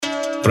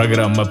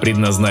Программа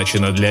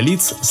предназначена для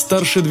лиц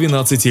старше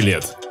 12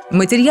 лет.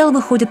 Материал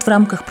выходит в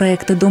рамках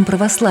проекта «Дом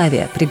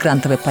православия» при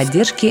грантовой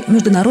поддержке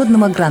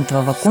международного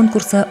грантового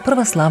конкурса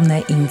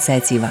 «Православная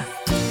инициатива».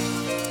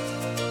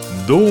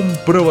 Дом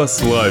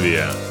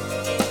православия.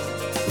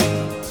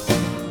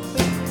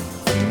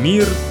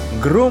 Мир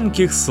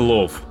громких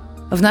слов.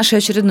 В нашей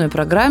очередной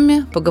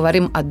программе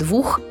поговорим о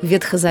двух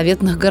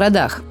ветхозаветных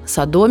городах –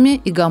 Содоме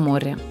и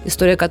Гоморре,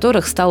 история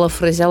которых стала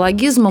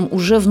фразеологизмом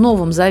уже в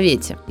Новом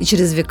Завете и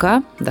через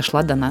века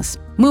дошла до нас.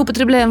 Мы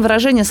употребляем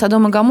выражение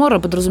 «Содом и Гоморра»,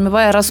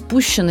 подразумевая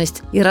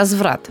распущенность и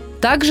разврат.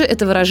 Также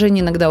это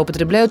выражение иногда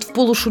употребляют в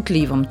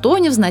полушутливом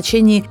тоне в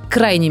значении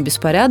 «крайний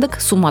беспорядок»,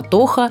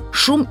 «суматоха»,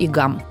 «шум» и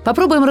 «гам».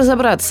 Попробуем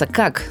разобраться,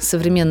 как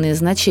современные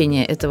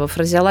значения этого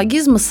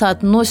фразеологизма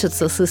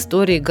соотносятся с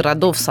историей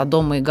городов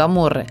Содома и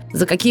Гоморры.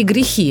 За какие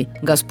грехи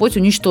Господь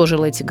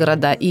уничтожил эти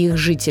города и их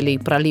жителей,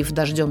 пролив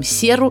дождем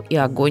серу и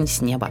огонь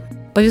с неба.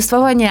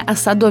 Повествование о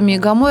Содоме и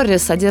Гоморре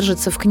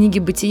содержится в книге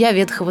 «Бытия»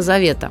 Ветхого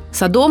Завета.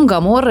 Содом,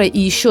 Гоморра и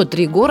еще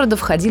 3 города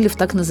входили в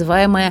так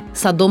называемое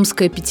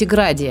Содомское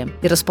Пятиградие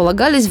и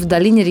располагались в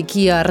долине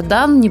реки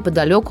Иордан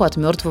неподалеку от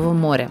Мертвого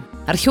моря.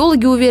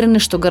 Археологи уверены,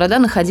 что города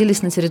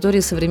находились на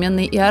территории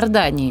современной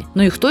Иордании,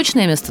 но их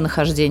точное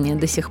местонахождение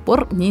до сих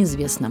пор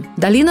неизвестно.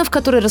 Долина, в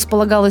которой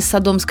располагалось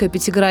Содомское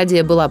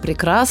Пятиградие, была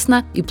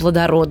прекрасна и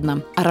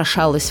плодородна,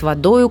 орошалась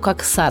водою,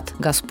 как сад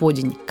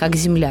Господень, как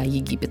земля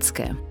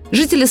египетская.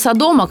 Жители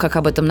Содома, как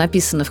об этом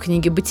написано в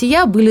книге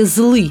 «Бытия», были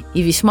злы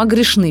и весьма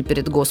грешны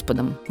перед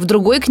Господом. В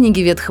другой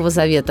книге Ветхого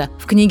Завета,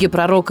 в книге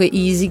пророка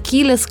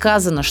Иезекииля,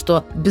 сказано,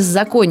 что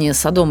беззаконие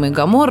Содома и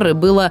Гоморры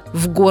было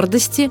в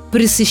гордости,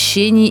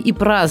 пресыщении и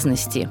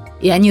праздности,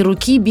 и они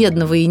руки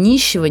бедного и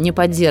нищего не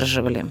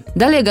поддерживали.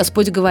 Далее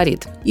Господь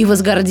говорит: «И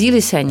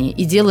возгордились они,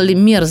 и делали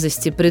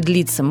мерзости пред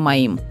лицем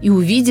моим, и,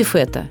 увидев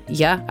это,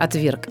 я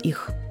отверг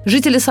их».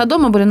 Жители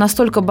Содома были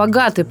настолько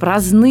богаты,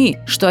 праздны,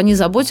 что они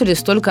заботились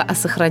только о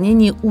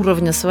сохранении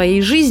уровня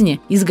своей жизни,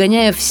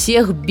 изгоняя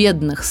всех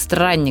бедных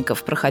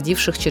странников,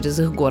 проходивших через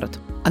их город.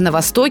 А на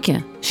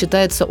Востоке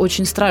считается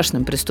очень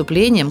страшным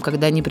преступлением,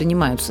 когда не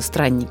принимаются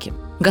странники.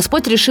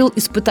 Господь решил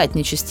испытать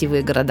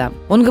нечестивые города.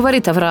 Он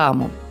говорит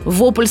Аврааму: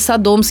 «Вопль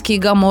содомский и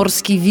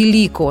гоморский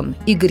велик он,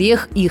 и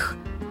грех их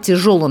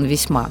тяжел он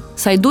весьма.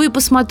 Сойду и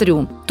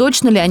посмотрю,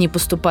 точно ли они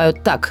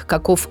поступают так,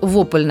 каков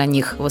вопль на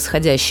них,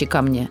 восходящий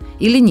ко мне,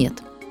 или нет».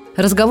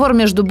 Разговор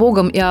между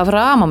Богом и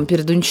Авраамом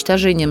перед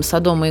уничтожением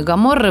Содома и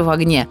Гоморры в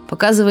огне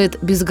показывает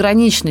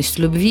безграничность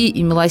любви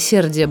и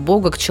милосердия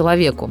Бога к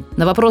человеку.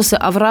 На вопросы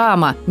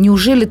Авраама: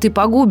 «Неужели ты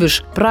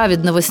погубишь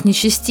праведного с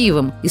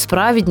нечестивым, и с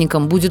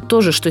праведником будет то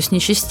же, что с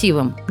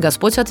нечестивым?»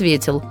 Господь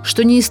ответил,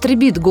 что не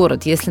истребит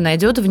город, если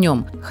найдет в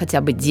нем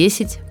хотя бы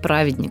 10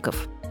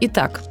 праведников.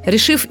 Итак,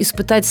 решив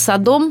испытать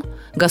Содом,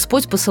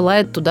 Господь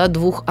посылает туда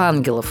 2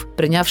 ангелов,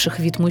 принявших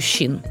вид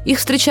мужчин. Их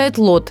встречает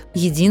Лот,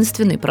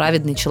 единственный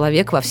праведный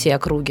человек во всей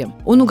округе.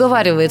 Он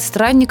уговаривает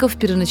странников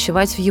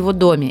переночевать в его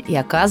доме и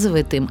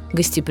оказывает им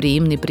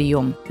гостеприимный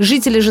прием.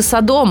 Жители же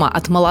Содома,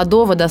 от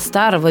молодого до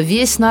старого,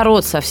 весь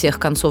народ со всех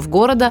концов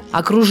города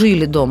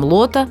окружили дом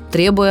Лота,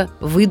 требуя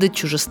выдать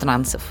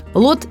чужестранцев.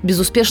 Лот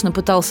безуспешно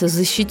пытался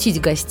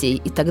защитить гостей,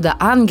 и тогда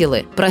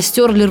ангелы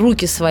простерли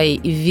руки свои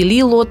и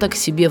ввели Лота к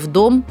себе в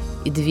дом,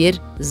 и дверь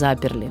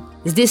заперли.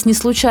 Здесь не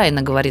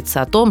случайно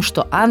говорится о том,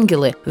 что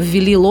ангелы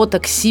ввели Лота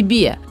к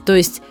себе, то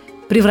есть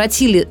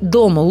превратили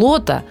дом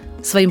Лота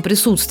своим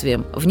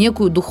присутствием в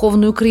некую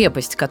духовную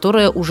крепость,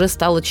 которая уже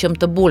стала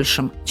чем-то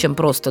большим, чем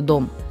просто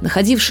дом.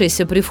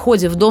 Находившиеся при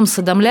входе в дом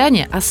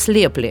содомляне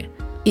ослепли.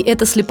 И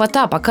эта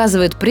слепота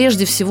показывает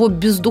прежде всего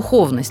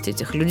бездуховность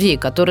этих людей,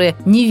 которые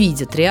не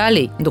видят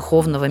реалий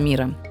духовного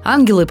мира.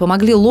 Ангелы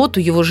помогли Лоту,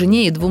 его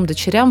жене и 2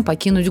 дочерям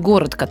покинуть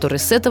город, который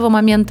с этого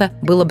момента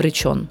был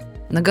обречен.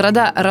 На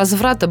города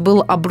разврата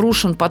был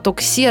обрушен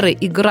поток серы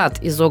и град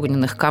из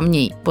огненных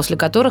камней, после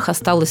которых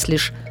осталась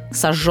лишь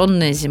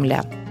сожженная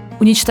земля.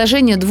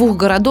 Уничтожение 2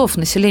 городов,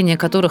 население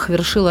которых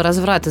вершило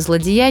разврат и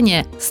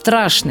злодеяния,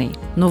 страшный,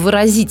 но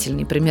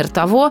выразительный пример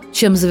того,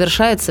 чем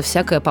завершается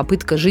всякая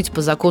попытка жить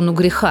по закону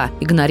греха,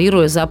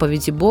 игнорируя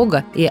заповеди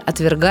Бога и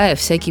отвергая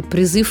всякий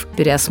призыв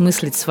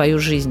переосмыслить свою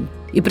жизнь.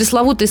 И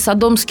пресловутый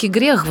содомский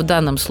грех в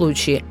данном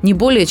случае не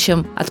более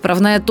чем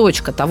отправная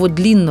точка того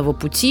длинного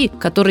пути,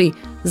 который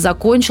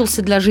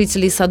закончился для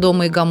жителей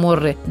Содома и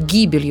Гоморры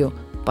гибелью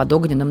под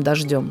огненным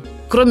дождем.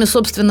 Кроме,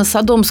 собственно,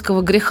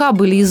 содомского греха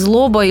были и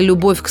злоба, и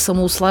любовь к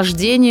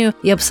самоуслаждению,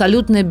 и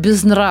абсолютная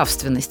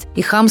безнравственность,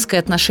 и хамское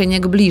отношение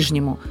к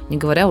ближнему, не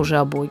говоря уже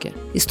о Боге.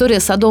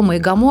 История Содома и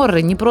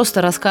Гоморры не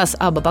просто рассказ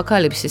об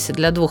апокалипсисе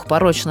для 2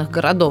 порочных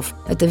городов.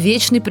 Это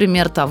вечный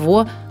пример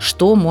того,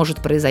 что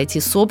может произойти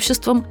с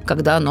обществом,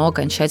 когда оно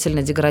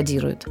окончательно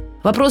деградирует.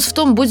 Вопрос в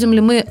том, будем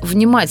ли мы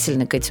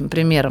внимательны к этим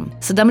примерам.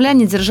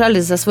 Содомляне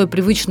держались за свой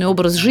привычный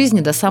образ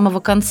жизни до самого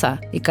конца,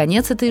 и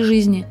конец этой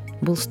жизни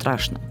был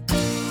страшным.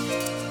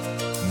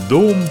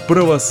 Дом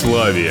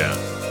православия.